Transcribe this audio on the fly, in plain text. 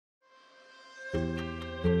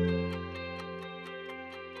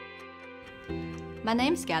My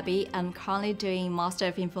name's Gabby. I'm currently doing Master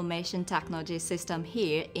of Information Technology System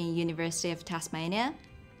here in University of Tasmania.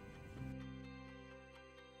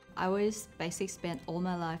 I always basically spent all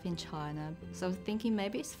my life in China, so I was thinking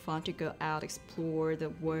maybe it's fun to go out, explore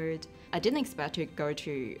the world. I didn't expect to go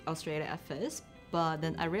to Australia at first, but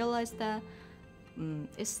then I realized that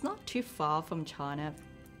it's not too far from China,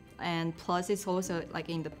 and plus it's also like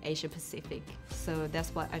in the Asia Pacific, so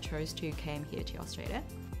that's why I chose to come here to Australia.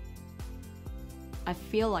 I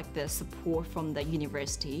feel like the support from the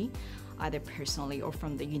university, either personally or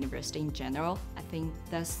from the university in general, I think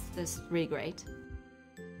that's really great.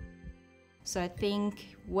 So I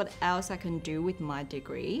think what else I can do with my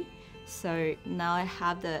degree. So now I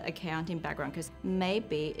have the accounting background, because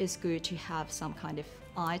maybe it's good to have some kind of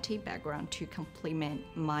IT background to complement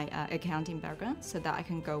my accounting background, so that I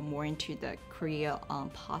can go more into the career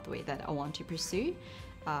pathway that I want to pursue.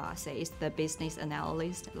 Say it's the business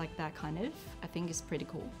analyst, like that kind of. I think it's pretty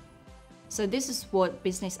cool. So this is what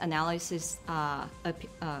business analysis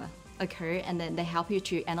occur, and then they help you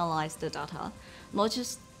to analyze the data, not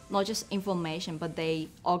just information, but they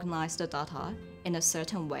organize the data in a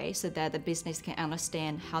certain way so that the business can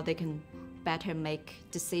understand how they can better make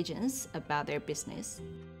decisions about their business.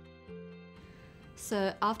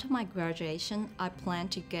 So after my graduation, I plan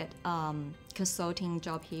to get consulting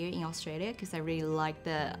job here in Australia, because I really like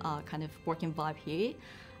the kind of working vibe here.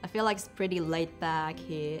 I feel like it's pretty laid back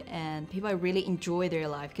here, and people really enjoy their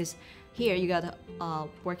life, because here you got a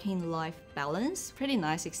working life balance. Pretty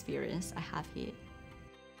nice experience I have here.